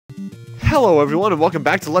Hello everyone and welcome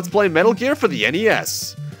back to Let's Play Metal Gear for the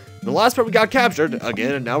NES. In the last part we got captured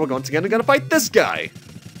again and now we're once again gonna fight this guy.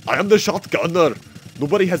 I am the shotgunner.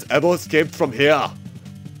 Nobody has ever escaped from here.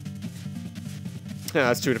 Yeah,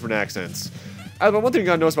 that's two different accents. But one thing you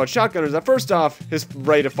gotta notice about shotgunners is that first off, his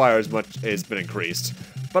rate of fire has been increased.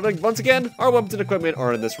 But once again, our weapons and equipment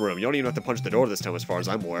are in this room. You don't even have to punch the door this time as far as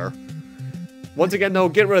I'm aware. Once again though,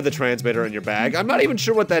 get rid of the transmitter in your bag. I'm not even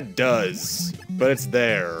sure what that does, but it's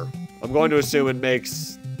there. I'm going to assume it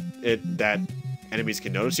makes it that enemies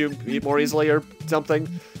can notice you more easily or something.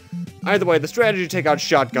 Either way, the strategy to take out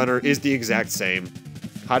Shotgunner is the exact same.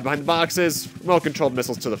 Hide behind the boxes, remote-controlled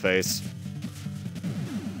missiles to the face.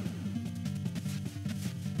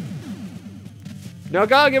 Now,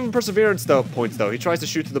 gotta give him perseverance points though. He tries to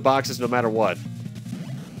shoot through the boxes no matter what.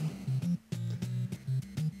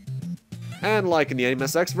 And like in the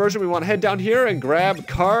MSX version, we want to head down here and grab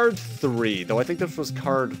card 3. Though I think this was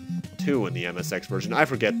card 2 in the MSX version. I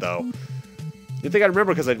forget though. You'd think I'd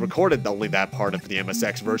remember because I'd recorded only that part of the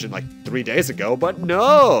MSX version like 3 days ago, but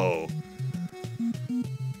no!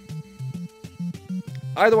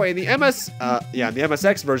 Either way, in the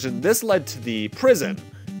MSX version, this led to the prison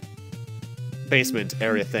basement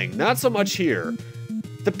area thing. Not so much here.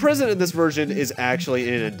 The prison in this version is actually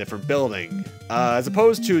in a different building. As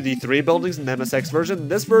opposed to the 3 buildings in the MSX version,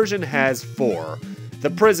 this version has 4. The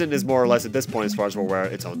prison is more or less at this point, as far as we're aware,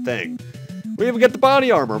 its own thing. We even get the body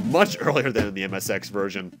armor much earlier than in the MSX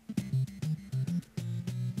version.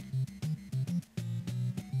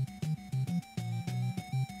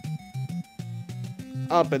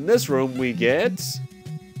 Up in this room, we get,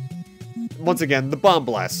 once again, the bomb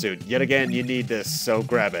blast suit. Yet again, you need this, so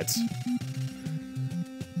grab it.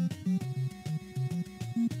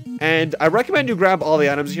 And I recommend you grab all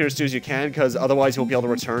the items here as soon as you can, because otherwise you won't be able to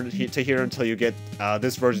return to here until you get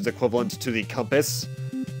this version's equivalent to the compass.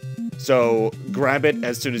 So grab it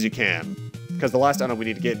as soon as you can, because the last item we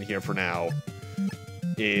need to get in here for now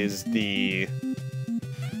is the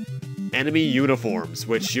enemy uniforms,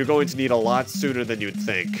 which you're going to need a lot sooner than you'd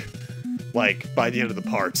think. Like, by the end of the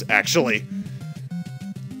parts, actually.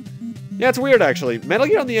 Yeah, it's weird, actually. Metal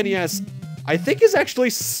Gear on the NES, I think, is actually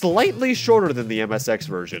slightly shorter than the MSX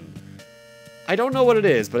version. I don't know what it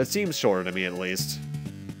is, but it seems shorter to me, at least.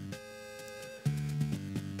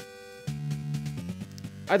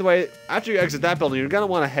 Either way, after you exit that building, you're going to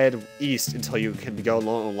want to head east until you can go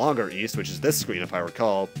longer east, which is this screen, if I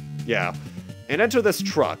recall. Yeah. And enter this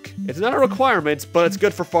truck. It's not a requirement, but it's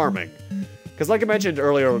good for farming. Because like I mentioned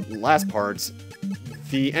earlier, last parts,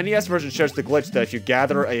 the NES version shares the glitch that if you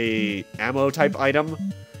gather a ammo-type item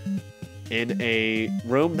in a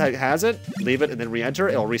room that has it, leave it, and then re-enter,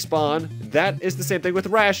 it'll respawn. That is the same thing with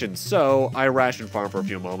rations, so I ration farm for a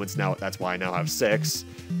few moments. Now that's why I now have 6.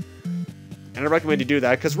 And I recommend you do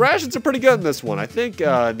that, because rations are pretty good in this one. I think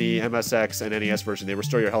in the MSX and NES version, they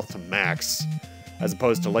restore your health to max, as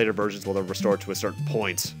opposed to later versions where they'll restore it to a certain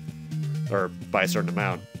point, or by a certain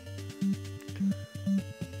amount.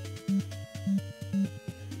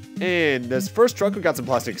 In this first truck, we got some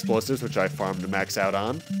plastic explosives, which I farmed to max out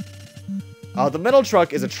on. The middle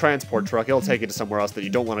truck is a transport truck. It'll take you to somewhere else that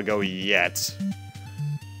you don't want to go yet.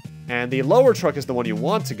 And the lower truck is the one you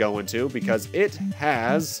want to go into because it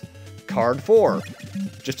has card 4.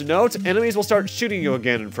 Just a note, enemies will start shooting you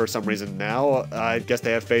again for some reason now. I guess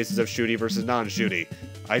they have phases of shooty versus non-shooty.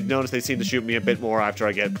 I've noticed they seem to shoot me a bit more after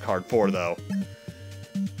I get card 4, though.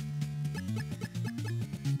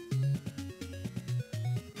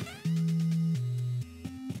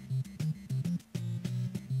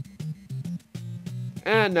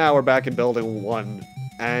 And now we're back in building 1.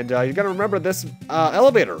 And you gotta remember this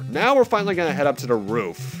elevator. Now we're finally gonna head up to the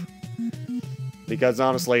roof. Because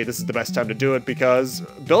honestly, this is the best time to do it because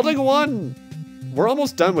building 1, we're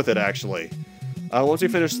almost done with it actually. Once we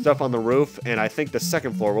finish stuff on the roof, and I think the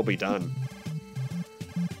second floor will be done.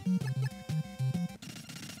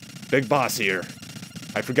 Big boss here.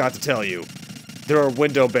 I forgot to tell you. There are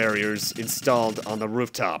window barriers installed on the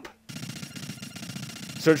rooftop.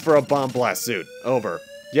 Search for a bomb blast suit. Over.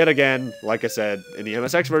 Yet again, like I said, in the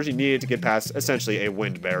MSX version, you needed to get past essentially a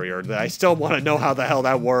wind barrier. I still want to know how the hell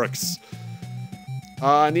that works.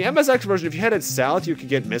 In the MSX version, if you headed south, you could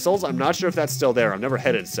get missiles. I'm not sure if that's still there. I've never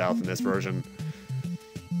headed south in this version.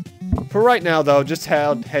 For right now, though, just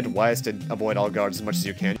head west and avoid all guards as much as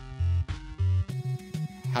you can.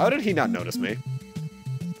 How did he not notice me?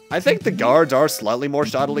 I think the guards are slightly more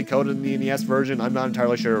shoddily coded in the NES version. I'm not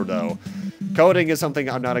entirely sure, though. Coding is something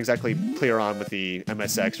I'm not exactly clear on with the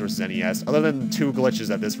MSX versus NES, other than 2 glitches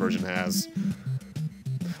that this version has.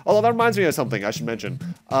 Although that reminds me of something I should mention.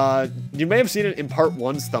 You may have seen it in Part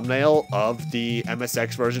 1's thumbnail of the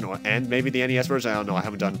MSX version, and maybe the NES version. I don't know, I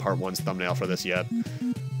haven't done Part 1's thumbnail for this yet.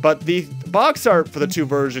 But the box art for the two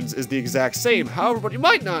versions is the exact same. However, what you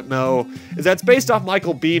might not know is that it's based off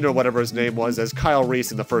Michael Biehn, or whatever his name was, as Kyle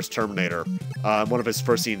Reese in the first Terminator. One of his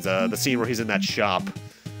first scenes, the scene where he's in that shop.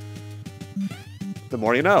 The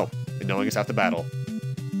more you know, and knowing is half the battle.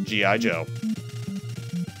 G.I. Joe.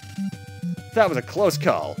 That was a close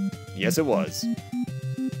call. Yes, it was.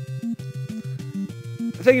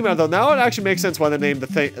 Thinking about it, though, now it actually makes sense why they named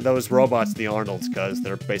those robots the Arnolds, because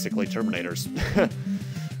they're basically Terminators.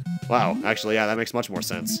 Wow, actually, yeah, that makes much more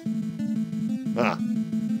sense. Ah.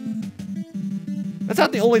 That's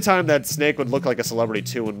not the only time that Snake would look like a celebrity,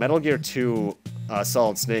 too. In Metal Gear 2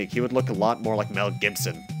 Solid Snake, he would look a lot more like Mel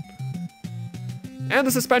Gibson. And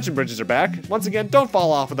the suspension bridges are back. Once again, don't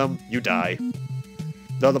fall off of them, you die.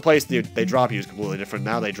 Though the place they drop you is completely different.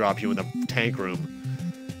 Now they drop you in the tank room.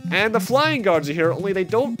 And the flying guards are here, only they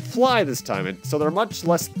don't fly this time, so they're much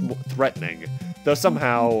less threatening. Though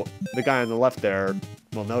somehow, the guy on the left there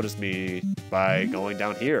will notice me by going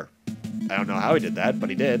down here. I don't know how he did that,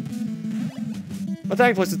 but he did. But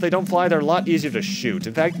thankfully, since they don't fly, they're a lot easier to shoot.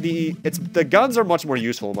 In fact, the guns are much more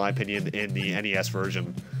useful, in my opinion, in the NES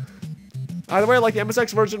version. Either way, like the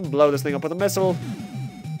MSX version, blow this thing up with a missile,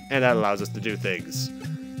 and that allows us to do things.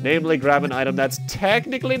 Namely, grab an item that's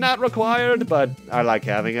technically not required, but I like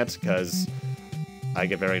having it, because I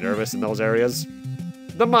get very nervous in those areas.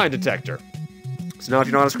 The mine detector. So now if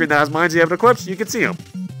you're not on a screen that has mines you have it equipped, you can see them.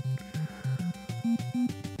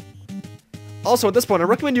 Also, at this point, I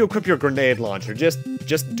recommend you equip your grenade launcher.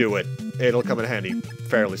 Just do it. It'll come in handy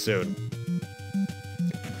fairly soon.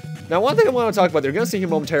 Now, one thing I want to talk about that you're going to see here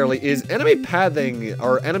momentarily is enemy pathing,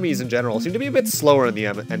 or enemies in general, seem to be a bit slower in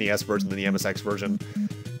the NES version than the MSX version.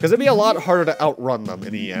 Because it'd be a lot harder to outrun them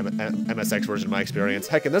in the MSX version, in my experience.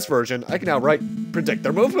 Heck, in this version, I can outright predict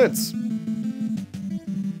their movements.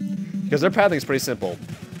 Because their pathing is pretty simple.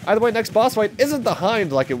 Either way, next boss fight isn't the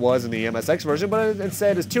Hind like it was in the MSX version, but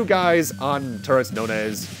instead is two guys on turrets known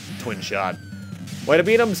as Twin Shot. Way to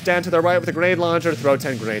beat them, stand to their right with a grenade launcher, throw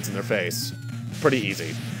 10 grenades in their face. Pretty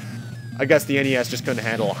easy. I guess the NES just couldn't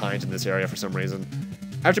handle a Hind in this area for some reason.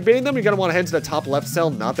 After beating them, you're going to want to head to the top left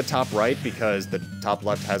cell, not the top right, because the top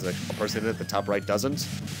left has a person in it, the top right doesn't.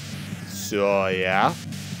 So, yeah.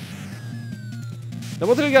 Now,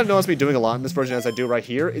 one thing you gotta notice me doing a lot in this version, as I do right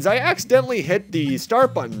here, is I accidentally hit the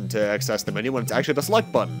start button to access the menu when it's actually the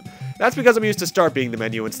select button. That's because I'm used to start being the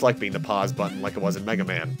menu and select being the pause button like it was in Mega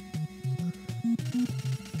Man.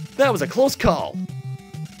 That was a close call.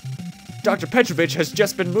 Dr. Petrovich has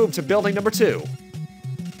just been moved to building number 2.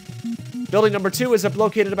 Building number 2 is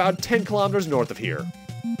located about 10 kilometers north of here,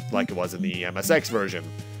 like it was in the MSX version.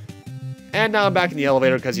 And now I'm back in the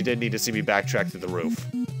elevator because you didn't need to see me backtrack through the roof.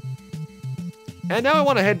 And now I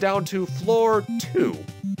want to head down to floor 2.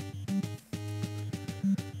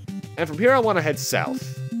 And from here I want to head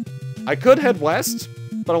south. I could head west,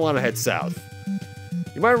 but I want to head south.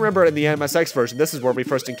 You might remember in the MSX version, this is where we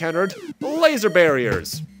first encountered laser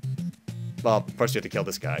barriers. Well, first you have to kill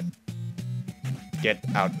this guy. Get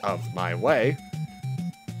out of my way.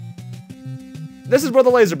 This is where the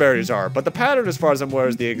laser barriers are, but the pattern as far as I'm aware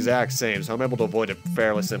is the exact same, so I'm able to avoid it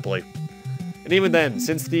fairly simply. And even then,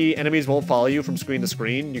 since the enemies won't follow you from screen to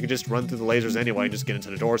screen, you can just run through the lasers anyway and just get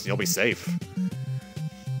into the doors and you'll be safe.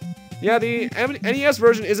 Yeah, the NES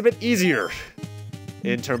version is a bit easier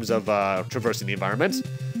in terms of traversing the environment.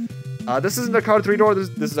 This isn't a card 3 door,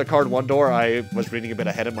 this is a card 1 door. I was reading a bit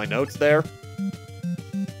ahead of my notes there.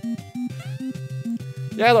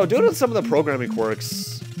 Yeah, though, due to some of the programming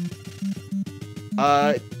quirks,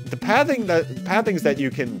 the pathings that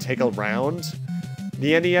you can take around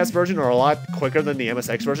the NES version are a lot quicker than the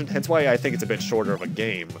MSX version, hence why I think it's a bit shorter of a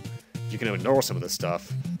game. You can ignore some of this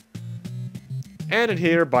stuff. And in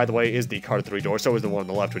here, by the way, is the card 3 door, so is the one on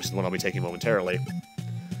the left, which is the one I'll be taking momentarily.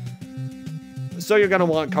 So you're gonna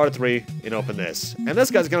want card 3 and open this. And this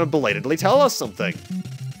guy's gonna belatedly tell us something.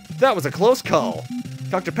 That was a close call.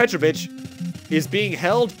 Dr. Petrovich is being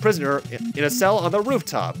held prisoner in a cell on the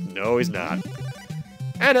rooftop. No, he's not.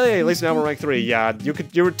 And hey, at least now we're rank 3. Yeah, you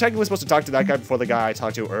were technically supposed to talk to that guy before the guy I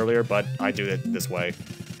talked to earlier, but I do it this way.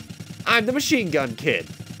 I'm the Machine Gun Kid.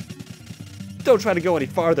 Don't try to go any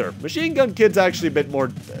farther. Machine Gun Kid's actually a bit more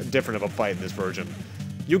different of a fight in this version.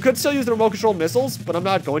 You could still use the remote control missiles, but I'm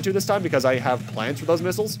not going to this time because I have plans for those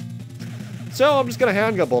missiles. So I'm just gonna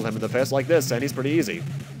handgun bolt him in the face like this, and he's pretty easy.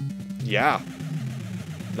 Yeah.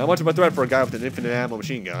 Not much of a threat for a guy with an infinite ammo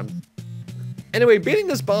machine gun. Anyway, beating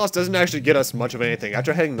this boss doesn't actually get us much of anything.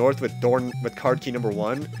 After heading north with card key number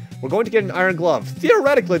 1, we're going to get an iron glove.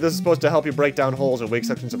 Theoretically, this is supposed to help you break down holes and weak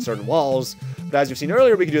sections of certain walls, but as you've seen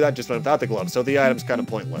earlier, we can do that just without the glove, so the item's kind of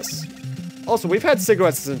pointless. Also, we've had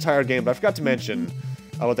cigarettes this entire game, but I forgot to mention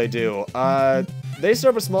what they do. They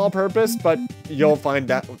serve a small purpose, but you'll find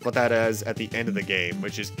that what that is at the end of the game,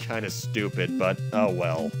 which is kind of stupid, but oh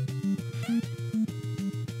well.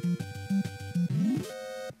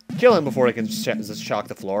 Kill him before he can just shock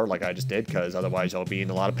the floor like I just did, because otherwise you'll be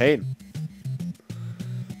in a lot of pain.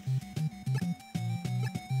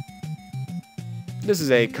 This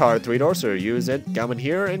is a card 3-door, so use it, come in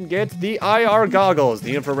here, and get the IR goggles,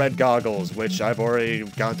 the infrared goggles, which I've already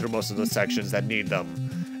gone through most of the sections that need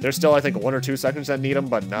them. There's still, I think, 1 or 2 sections that need them,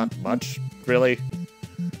 but not much, really.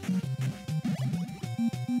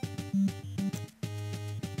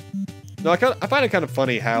 No, I find it kind of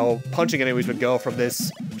funny how punching enemies would go from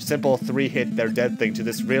this simple 3-hit, they're dead thing to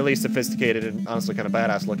this really sophisticated and honestly kind of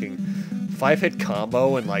badass looking 5-hit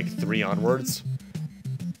combo and like 3 onwards.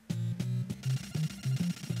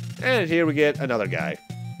 And here we get another guy.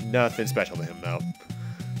 Nothing special to him, though.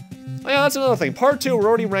 Oh, yeah, that's another thing. Part 2, we're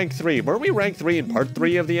already ranked 3. Weren't we ranked 3 in Part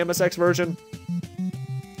 3 of the MSX version?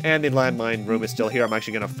 And the landmine room is still here. I'm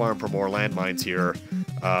actually going to farm for more landmines here,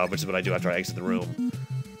 which is what I do after I exit the room.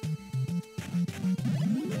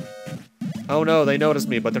 Oh no, they noticed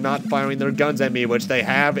me, but they're not firing their guns at me, which they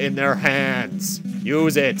have in their hands.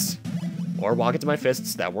 Use it. Or walk it to my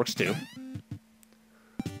fists. That works too.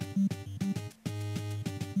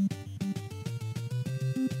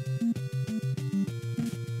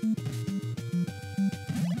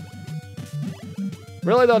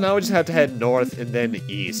 Really though, now we just have to head north and then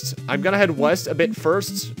east. I'm gonna head west a bit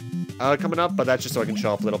first, coming up, but that's just so I can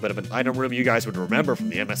show off a little bit of an item room you guys would remember from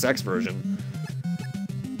the MSX version.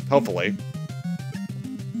 Hopefully.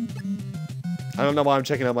 I don't know why I'm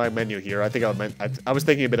checking out my menu here. I think I was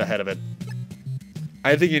thinking a bit ahead of it.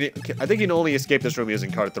 I think you can only escape this room using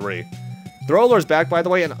card 3. The roller's back, by the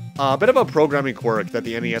way, and a bit of a programming quirk that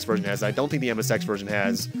the NES version has, I don't think the MSX version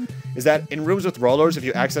has, is that in rooms with rollers, if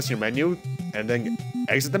you access your menu and then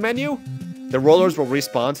exit the menu, the rollers will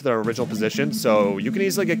respawn to their original position, so you can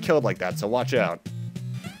easily get killed like that, so watch out.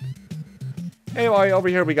 Anyway, over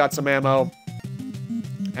here we got some ammo.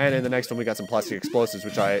 And in the next one, we got some plastic explosives,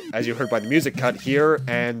 which as you heard by the music cut here,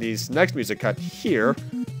 and these next music cut here,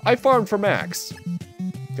 I farmed for max.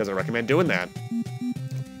 Because I recommend doing that.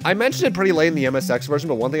 I mentioned it pretty late in the MSX version,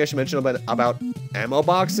 but one thing I should mention about ammo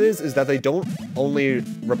boxes is that they don't only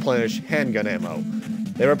replenish handgun ammo.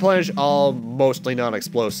 They replenish all mostly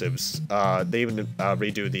non-explosives. They even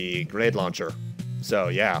redo the grenade launcher. So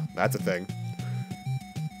yeah, that's a thing.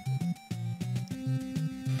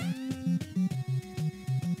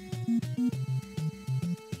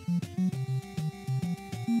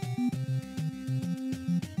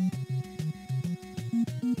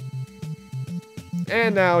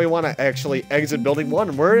 And now we want to actually exit building 1,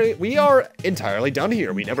 and we are entirely done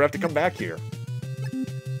here. We never have to come back here.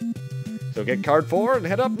 So get card 4 and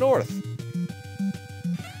head up north.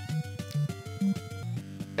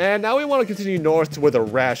 And now we want to continue north to where the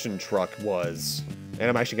ration truck was. And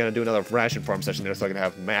I'm actually going to do another ration farm session there so I can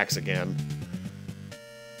have max again.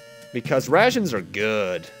 Because rations are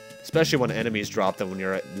good. Especially when enemies drop them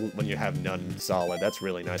when you have none solid. That's a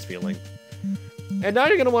really nice feeling. And now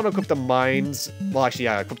you're going to want to equip the mines. Well, actually,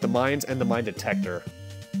 yeah, equip the mines and the mine detector.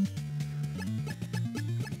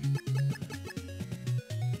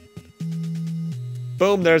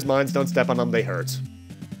 Boom, there's mines. Don't step on them, they hurt.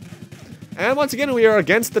 And once again, we are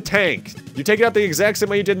against the tank. You take it out the exact same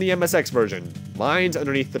way you did in the MSX version. Mines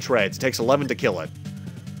underneath the treads. It takes 11 to kill it.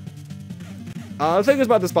 The thing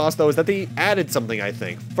about this boss, though, is that they added something, I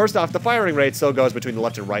think. First off, the firing rate still goes between the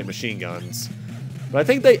left and right machine guns. But I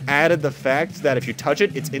think they added the fact that if you touch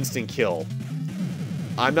it, it's instant kill.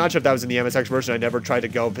 I'm not sure if that was in the MSX version. I never tried to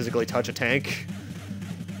go physically touch a tank.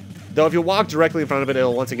 Though if you walk directly in front of it,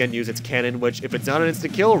 it'll once again use its cannon, which, if it's not an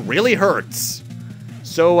instant kill, really hurts.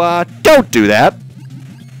 So, don't do that.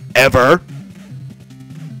 Ever.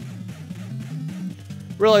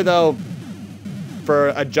 Really, though,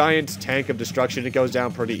 for a giant tank of destruction, it goes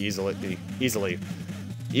down pretty easily.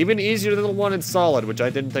 Even easier than the one in Solid, which I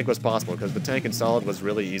didn't think was possible, because the tank in Solid was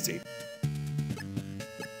really easy.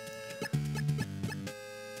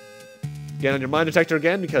 Get on your mine detector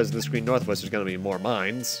again, because in the screen northwest there's going to be more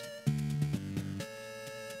mines.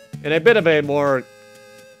 In a bit of a more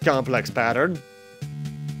complex pattern.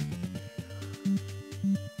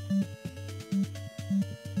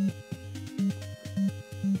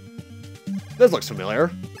 This looks familiar.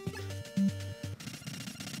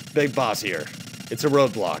 Big boss here. It's a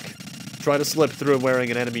roadblock. Try to slip through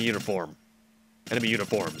wearing an enemy uniform. Enemy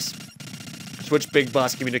uniforms. Switch Big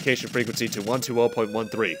Boss communication frequency to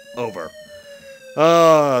 120.13. Over.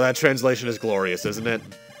 Oh, that translation is glorious, isn't it?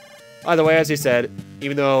 Either way, as he said,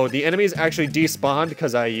 even though the enemies actually despawned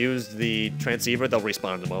because I used the transceiver, they'll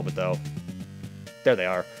respawn in a moment, though. There they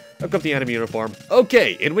are. Equip the enemy uniform.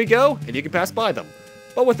 Okay, in we go, and you can pass by them.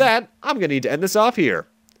 But with that, I'm going to need to end this off here.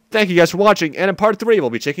 Thank you guys for watching, and in part 3, we'll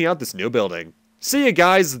be checking out this new building. See you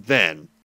guys then.